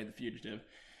 evidently made The Fugitive.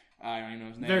 I don't even know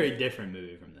his name. Very different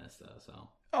movie from this, though. So.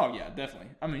 Oh yeah, definitely.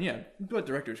 I mean, yeah, but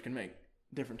directors can make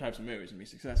different types of movies and be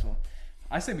successful.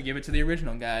 I say we give it to the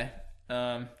original guy.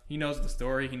 He knows the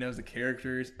story. He knows the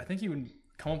characters. I think he would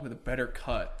come up with a better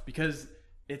cut because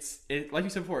it's like you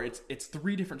said before. It's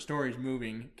three different stories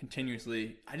moving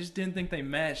continuously. I just didn't think they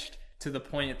meshed to the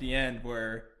point at the end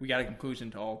where we got a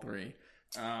conclusion to all three.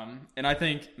 And I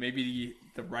think maybe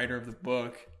the writer of the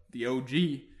book, the OG,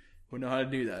 would know how to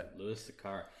do that. Louis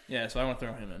Sakar. Yeah, so I want to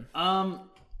throw him in.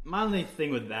 My only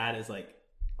thing with that is like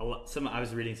I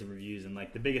was reading some reviews, and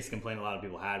like the biggest complaint a lot of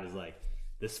people had was like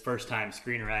this first time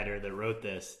screenwriter that wrote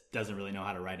this doesn't really know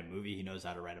how to write a movie. He knows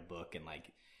how to write a book and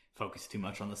like focus too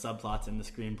much on the subplots in the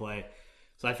screenplay.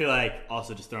 So I feel like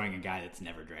also just throwing a guy that's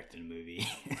never directed a movie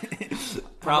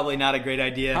probably not a great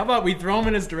idea. How about we throw him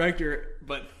in as director,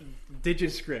 but ditch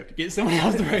his script, get someone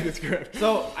else to write the script.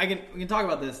 So we can talk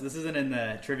about this. This isn't in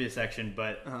the trivia section,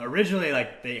 but originally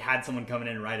like they had someone come in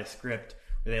and write a script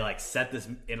where they like set this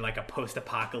in like a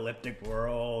post-apocalyptic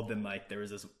world, and like there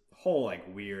was this whole like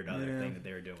weird other thing that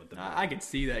they were doing with the movie. I could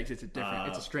see that because it's a different,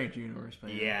 it's a strange universe.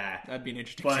 But yeah, that'd be an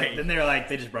interesting. But take. then they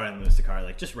just brought in Louis Sakar,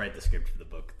 like just write the script for the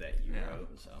book that you wrote.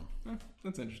 So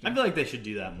that's interesting. I feel like they should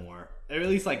do that more, or at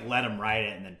least like let him write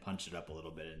it and then punch it up a little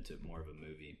bit into more of a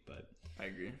movie. But I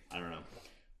agree. I don't know.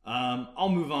 I'll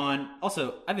move on.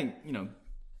 Also, I think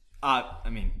I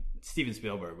mean Steven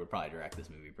Spielberg would probably direct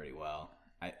this movie pretty well.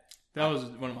 That was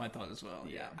one of my thoughts as well.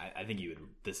 Yeah, I think he would.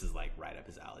 This is like right up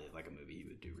his alley, like a movie he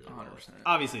would do really 100%. Well. 100%.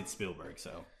 Obviously, it's Spielberg,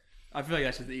 so I feel like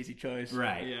that's just the easy choice,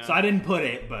 right? Yeah. So I didn't put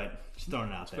it, but just throwing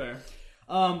it out there.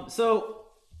 Fair. So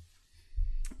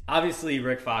obviously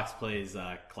Rick Fox plays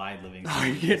Clyde Livingston. Are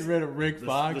you getting rid of Rick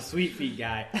Fox, the Sweet Feet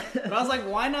guy? But I was like,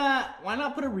 why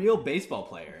not put a real baseball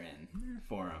player in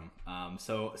for him?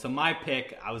 So my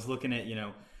pick, I was looking at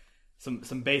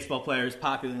some baseball players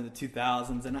popular in the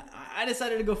 2000s, and I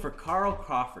decided to go for Carl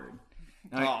Crawford.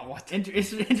 What?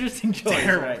 It's an interesting choice,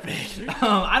 terrible right?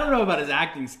 I don't know about his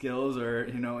acting skills or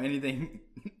anything,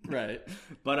 right?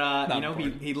 But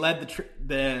he led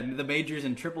the majors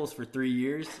in triples for 3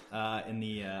 years in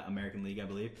the American League, I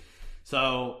believe.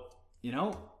 So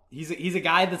he's a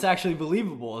guy that's actually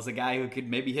believable as a guy who could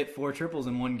maybe hit 4 triples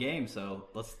in one game. So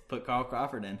let's put Carl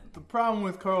Crawford in. The problem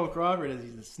with Carl Crawford is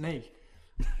he's a snake.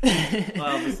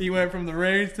 He went from the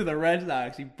Rays to the Red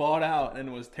Sox. He bought out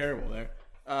and was terrible there.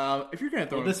 If you're gonna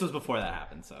throw, this was before that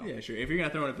happened, so yeah, sure. If you're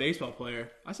gonna throw in a baseball player,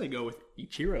 I say go with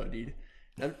Ichiro, dude.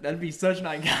 That'd be such an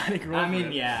iconic role. I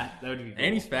mean, yeah, that would be cool.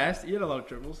 And he's fast. He had a lot of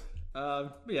triples.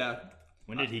 But yeah.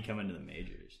 When did he come into the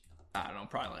majors? I don't know,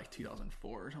 probably like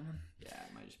 2004 or something. Yeah,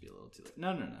 it might just be a little too late.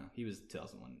 No. He was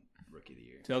 2001 Rookie of the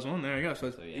Year. 2001, there you go. So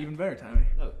it's even better timing.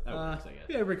 That works, I guess.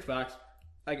 Yeah, Rick Fox.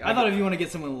 I thought if you want to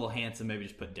get someone a little handsome, maybe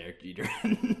just put Derek Jeter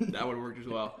in. That would have worked as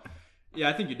well. Yeah,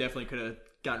 I think you definitely could have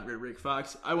gotten rid of Rick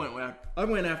Fox. I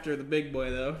went after the big boy,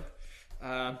 though.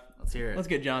 Let's hear it. Let's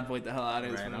get Jon Voight the hell out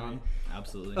of this movie.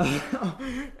 Absolutely.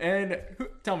 And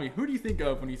tell me, who do you think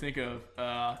of when you think of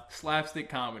slapstick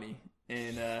comedy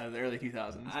in the early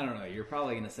 2000s? I don't know. You're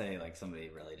probably going to say like somebody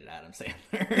related to Adam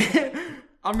Sandler.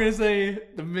 I'm going to say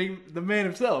the man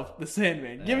himself, the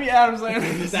Sandman. Give me Adam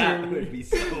Sandler. That would be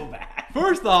so bad.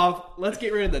 First off, let's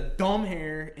get rid of the dumb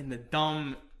hair and the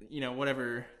dumb,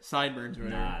 whatever sideburns or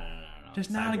whatever. No. Just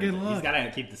not a good look. He's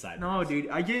gotta keep the sideburns. No, dude.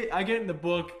 I get in the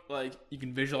book, like, you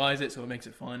can visualize it, so it makes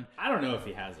it fun. I don't know if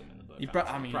he has them in the book. He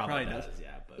probably does.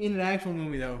 Yeah, but in an actual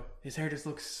movie, though, his hair just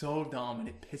looks so dumb, and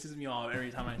it pisses me off every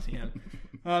time I see him.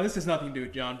 This has nothing to do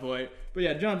with Jon Voight. But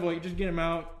yeah, Jon Voight, just get him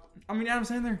out. I mean, Adam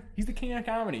Sandler, he's the king of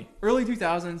comedy. Early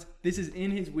 2000s, this is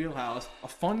in his wheelhouse. A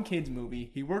fun kids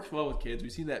movie. He works well with kids. We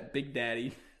see that Big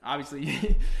Daddy.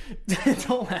 Obviously,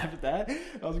 don't laugh at that.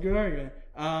 That was a good argument.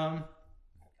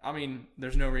 I mean,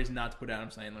 there's no reason not to put Adam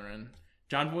Sandler in.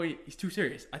 Jon Voight, he's too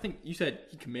serious. I think you said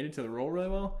he committed to the role really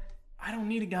well. I don't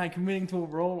need a guy committing to a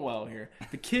role well here.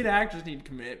 The kid actors need to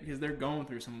commit because they're going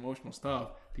through some emotional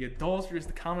stuff. The adults are just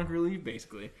the comic relief,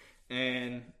 basically.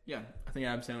 And, yeah, I think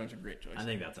Adam Sandler's a great choice. I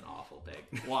think that's an awful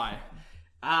pick. Why?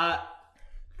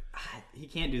 He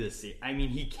can't do this. I mean,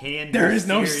 he can. There is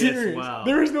no serious. Well.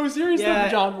 There is no seriousness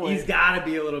with Jon Voight. He's got to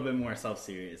be a little bit more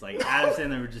self-serious. Like, Adam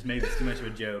Sandler would just make this too much of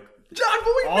a joke. Jon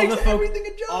Voight makes everything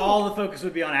a joke. All the focus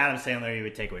would be on Adam Sandler. He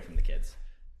would take away from the kids.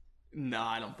 No,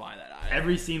 I don't buy that either.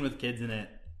 Every scene with kids in it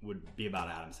would be about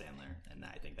Adam Sandler, and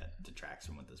I think that detracts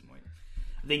from at this point.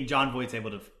 I think Jon Voight's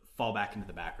able to fall back into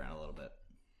the background a little bit.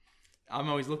 I'm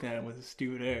always looking at him with a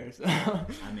stupid air. So.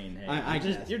 I mean,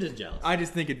 hey, you're just jealous. I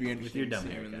just think it'd be interesting with your dumb to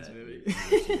see him in this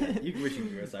movie. You wish you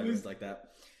could grow sideburns like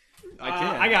that. I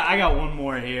can. I got one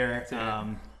more here.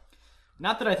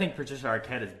 Not that I think Patricia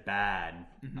Arquette is bad,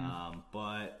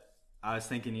 but I was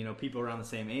thinking, people around the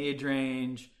same age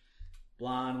range,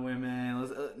 blonde women,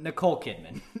 Nicole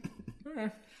Kidman.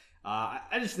 Okay.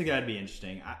 I just think that'd be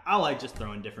interesting. I like just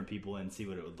throwing different people in, see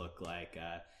what it would look like.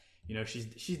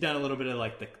 She's done a little bit of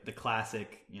like the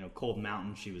classic, Cold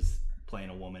Mountain. She was playing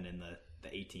a woman in the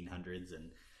 1800s, and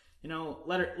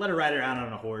let her ride around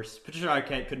on a horse. Patricia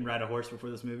Arquette couldn't ride a horse before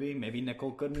this movie. Maybe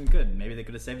Nicole Kidman could. Maybe they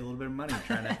could have saved a little bit of money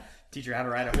trying to teach her how to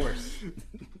ride a horse.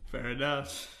 Fair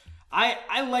enough.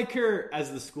 I like her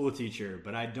as the school teacher,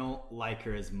 but I don't like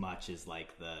her as much as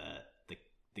like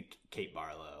the Kate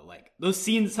Barlow. Like those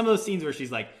scenes, some of those scenes where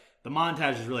she's like the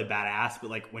montage is really badass, but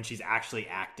like when she's actually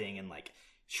acting and like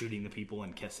shooting the people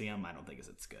and kissing them, I don't think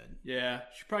it's good. Yeah,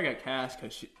 she probably got cast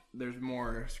because there's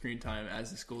more screen time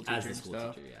as the school teacher and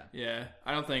stuff. Yeah,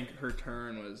 I don't think her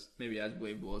turn was maybe as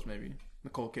believable as maybe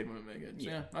Nicole Kidman would make it. So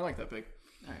yeah, I like that pick.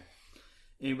 All right.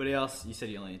 Anybody else? You said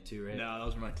you only had two, right? No,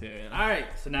 those were my two. Yeah. All right,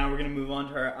 so now we're gonna move on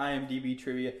to our IMDb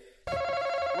trivia.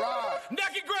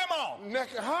 Naked grandma!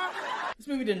 Naked, huh? This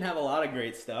movie didn't have a lot of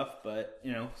great stuff, but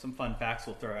some fun facts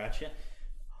we'll throw at you.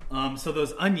 So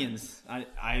those onions,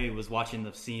 I was watching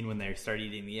the scene when they started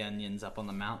eating the onions up on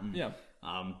the mountain. Yeah.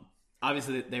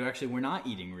 Obviously, they actually were not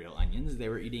eating real onions. They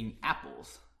were eating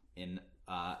apples in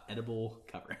edible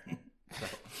covering. So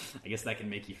I guess that can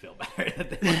make you feel better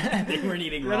that they weren't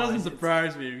eating raw That doesn't onions.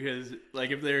 surprise me because,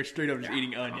 like, if they're straight up just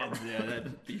eating onions, yeah,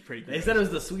 that'd be pretty good. They said it was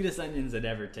the sweetest onions they'd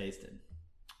ever tasted.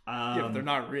 Yeah, but they're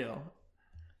not real.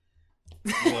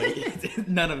 Well,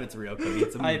 none of it's real, Cody.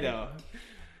 It's a movie. I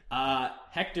know.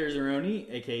 Hector Zeroni,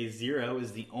 aka Zero,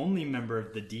 is the only member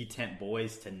of the D-Tent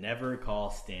Boys to never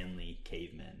call Stanley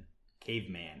caveman at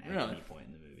any point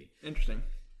in the movie. Interesting.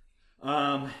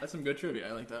 That's some good trivia.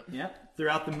 I like that. Yeah.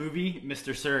 Throughout the movie,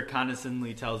 Mr. Sir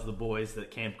condescendingly tells the boys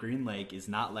that Camp Green Lake is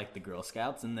not like the Girl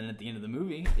Scouts, and then at the end of the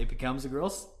movie, it becomes a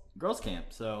girls' camp.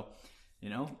 So,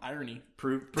 irony.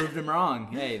 Proved him wrong.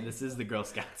 Hey, this is the Girl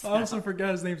Scouts. I also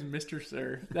forgot his name's Mr.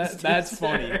 Sir. That's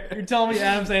funny. You're telling me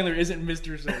Adam Sandler isn't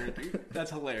Mr. Sir, dude.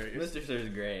 That's hilarious. Mr. Sir's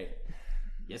great.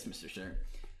 Yes, Mr. Sir.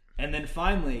 And then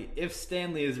finally, if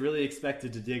Stanley is really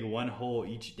expected to dig one hole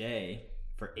each day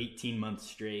for 18 months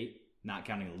straight, not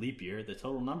counting a leap year, the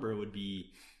total number would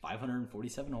be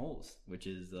 547 holes, which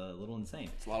is a little insane.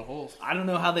 It's a lot of holes. I don't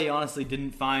know how they honestly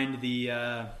didn't find the...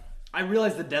 I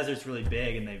realize the desert's really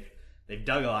big and they've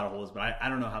dug a lot of holes, but I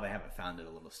don't know how they haven't found it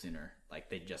a little sooner. Like,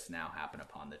 they just now happen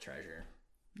upon the treasure.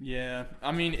 Yeah.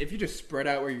 I mean, if you just spread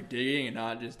out where you're digging and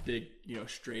not just dig,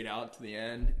 straight out to the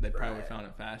end, they probably found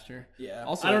it faster. Yeah.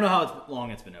 Also, I don't know how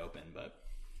long it's been open, but...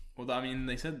 Well, I mean,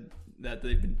 they said that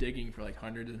they've been digging for like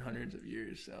hundreds and hundreds of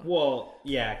years. So. Well,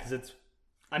 yeah, because it's...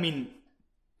 I mean,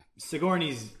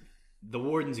 Sigourney's... The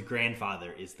warden's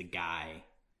grandfather is the guy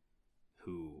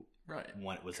who...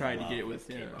 was trying to get it with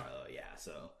Kate Barlow. Yeah,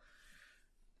 so...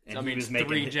 And I mean, it's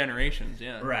 3 generations,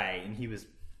 yeah. Right, and he was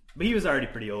already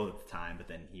pretty old at the time, but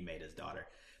then he made his daughter.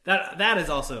 That is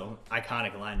also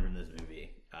iconic line from this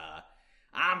movie.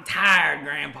 I'm tired,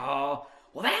 Grandpa.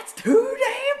 Well, that's too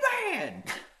damn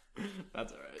bad.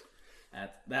 That's all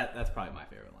right. That's probably my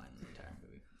favorite line in the entire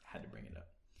movie. I had to bring it up.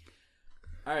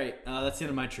 All right, that's the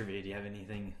end of my trivia. Do you have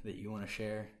anything that you want to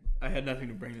share I had nothing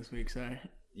to bring this week, sorry.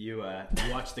 You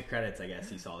watched the credits, I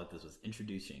guess. You saw that this was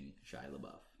introducing Shia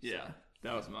LaBeouf. Yeah,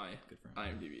 that was my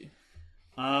IMDb.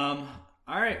 All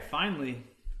right, finally,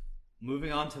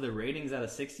 moving on to the ratings out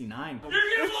of 69. You're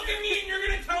gonna look at me and you're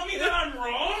gonna tell me that I'm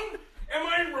wrong? Am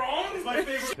I wrong? It's my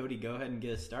favorite. Cody, go ahead and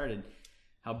get us started.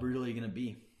 How brutal are you gonna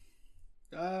be?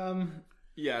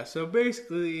 Yeah, so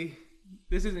basically,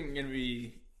 this isn't gonna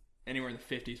be anywhere in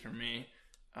the 50s for me.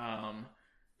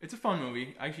 It's a fun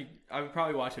movie. Actually, I would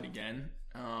probably watch it again.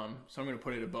 So I'm gonna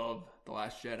put it above The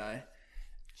Last Jedi.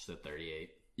 So 38.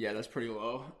 Yeah, that's pretty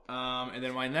low. And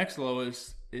then my next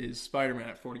lowest is Spider-Man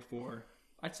at 44.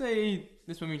 I'd say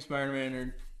this movie and Spider-Man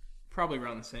are probably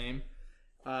around the same.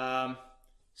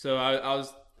 So I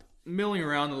was milling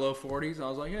around the low 40s. I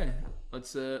was like, hey,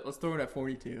 let's throw it at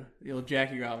 42. The old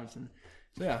Jackie Robinson.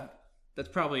 So yeah, that's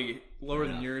probably lower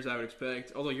than yours, I would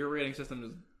expect. Although your rating system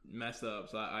is messed up,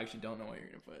 so I actually don't know what you're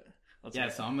gonna put.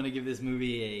 So I'm gonna give this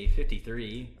movie a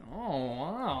 53. Oh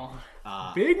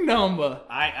wow, big number.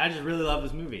 I just really love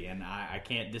this movie, and I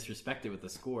can't disrespect it with the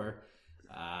score.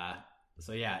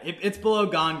 So yeah, it's below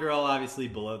Gone Girl, obviously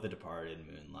below The Departed,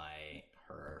 Moonlight,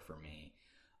 Her for me.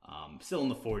 Still in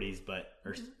the 40s,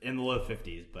 or in the low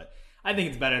 50s, but I think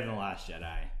it's better than The Last Jedi.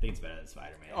 I think it's better than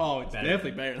Spider-Man. Oh, it's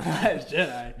definitely better than The Last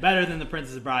Jedi. Better than The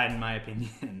Princess Bride, in my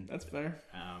opinion. That's fair.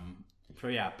 So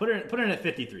yeah, put it in at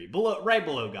 53, right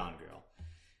below Gone Girl.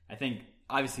 I think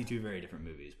obviously two very different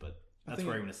movies, but that's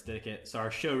where I'm going to stick it. So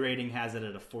our show rating has it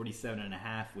at a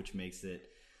 47.5, which makes it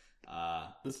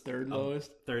the third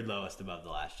lowest above The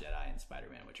Last Jedi and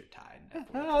Spider-Man, which are tied.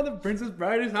 Oh, The Princess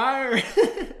Bride is higher.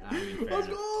 Let's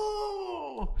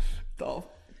go. Dolph.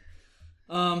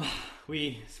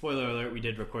 Spoiler alert, we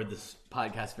did record this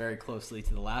podcast very closely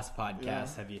to the last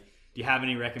podcast. Yeah. Do you have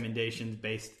any recommendations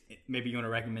maybe you want to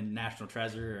recommend National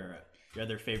Treasure or your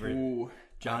other favorite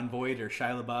John Voight or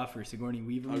Shia LaBeouf or Sigourney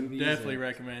Weaver movies? I would definitely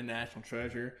recommend National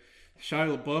Treasure.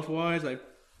 Shia LaBeouf wise,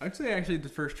 I'd say actually the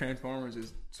first Transformers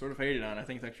is sort of hated on. I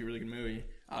think it's actually a really good movie.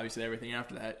 Obviously everything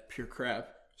after that, pure crap.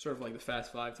 Sort of like the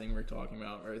Fast Five thing we're talking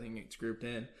about, where everything gets grouped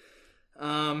in.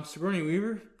 Sigourney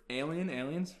Weaver,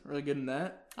 Aliens, really good in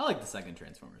that. I like the second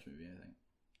Transformers movie, I think.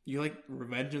 You like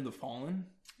Revenge of the Fallen?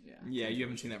 Yeah, you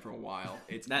haven't seen that for a while.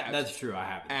 It's that's true, I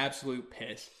haven't. Absolute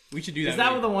piss. We should do that. Is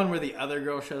that the one where the other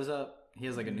girl shows up? He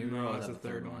has like a new girl? That's the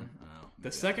third one. Oh,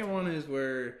 the second one is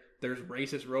where there's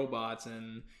racist robots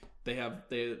and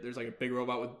there's like a big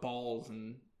robot with balls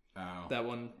and that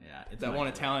one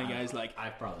Italian guy's like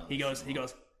he goes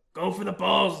go for the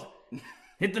balls.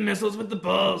 Hit the missiles with the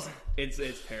balls. It's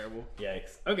terrible.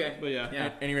 Yikes. Okay. But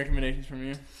yeah. Any recommendations from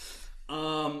you?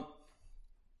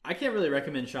 I can't really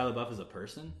recommend Shia LaBeouf as a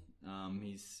person.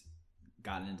 He's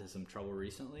gotten into some trouble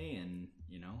recently and,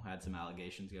 had some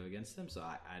allegations go against him. So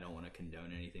I don't want to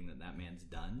condone anything that man's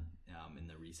done in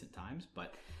the recent times.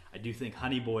 But I do think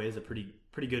Honey Boy is a pretty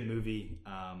good movie.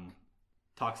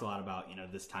 Talks a lot about,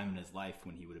 this time in his life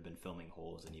when he would have been filming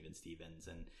Holes and Even Stevens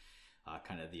and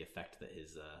kind of the effect that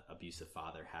his abusive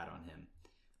father had on him.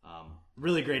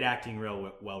 Really great acting,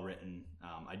 real well written.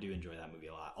 I do enjoy that movie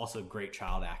a lot. Also great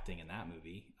child acting in that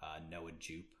movie. Noah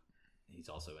Jupe. He's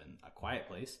also in A Quiet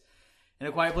Place. And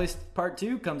A Quiet Place Part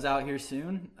 2 comes out here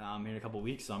soon, in a couple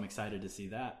weeks, so I'm excited to see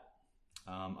that.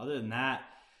 Other than that,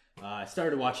 I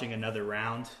started watching Another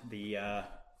Round, the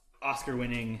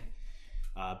Oscar-winning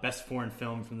best foreign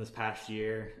film from this past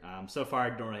year. So far, I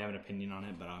don't really have an opinion on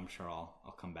it, but I'm sure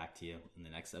I'll come back to you in the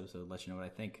next episode, let you know what I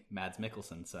think. Mads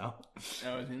Mikkelsen, so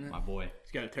my boy.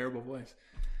 He's got a terrible voice.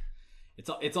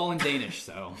 It's all in Danish,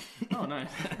 so oh nice.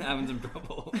 Having some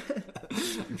trouble.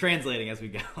 I'm translating as we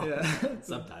go. Yeah.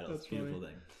 Subtitles, that's beautiful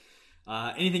thing.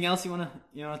 Anything else you wanna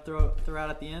throw out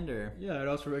at the end, or? Yeah, I'd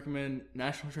also recommend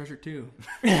National Treasure 2.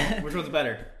 Which one's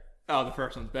better? Oh, the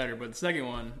first one's better, but the second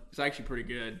one is actually pretty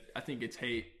good. I think it's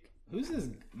hate. Who's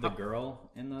the girl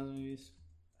in those movies?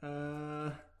 I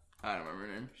don't remember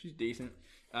her name. She's decent.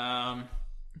 I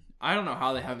don't know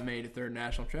how they haven't made a third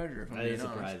National Treasure. If I'm being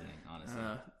surprising, honestly.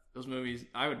 Those movies,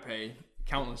 I would pay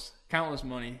countless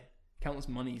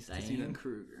monies to see them. Diane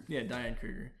Kruger. Yeah, Diane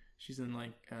Kruger. She's in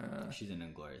she's in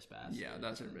Inglourious Basterds. Yeah,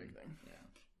 that's her big thing. Yeah.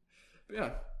 But yeah,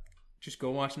 just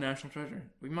go watch National Treasure.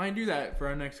 We might do that for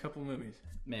our next couple movies.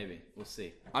 Maybe. We'll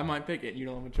see. I might pick it. You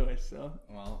don't have a choice, so.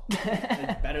 Well,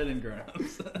 it's better than Grown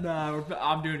Ups. Nah,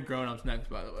 I'm doing Grown Ups next,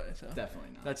 by the way. So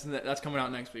definitely not. That's coming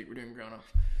out next week. We're doing Grown Ups.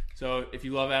 So if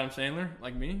you love Adam Sandler,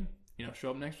 like me, show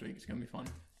up next week. It's going to be fun.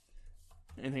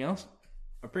 Anything else?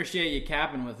 Appreciate you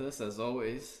capping with us, as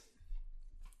always.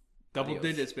 Double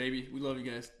digits, baby. We love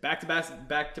you guys. Back to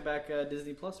back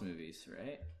Disney Plus movies,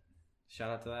 right? Shout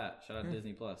out to that. Shout out to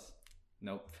Disney Plus.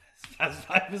 Nope. Fast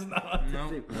Five is not on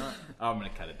Nope, Disney. not. Oh, I'm gonna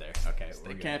cut it there. Okay, Stay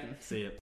we're good. capping. See ya.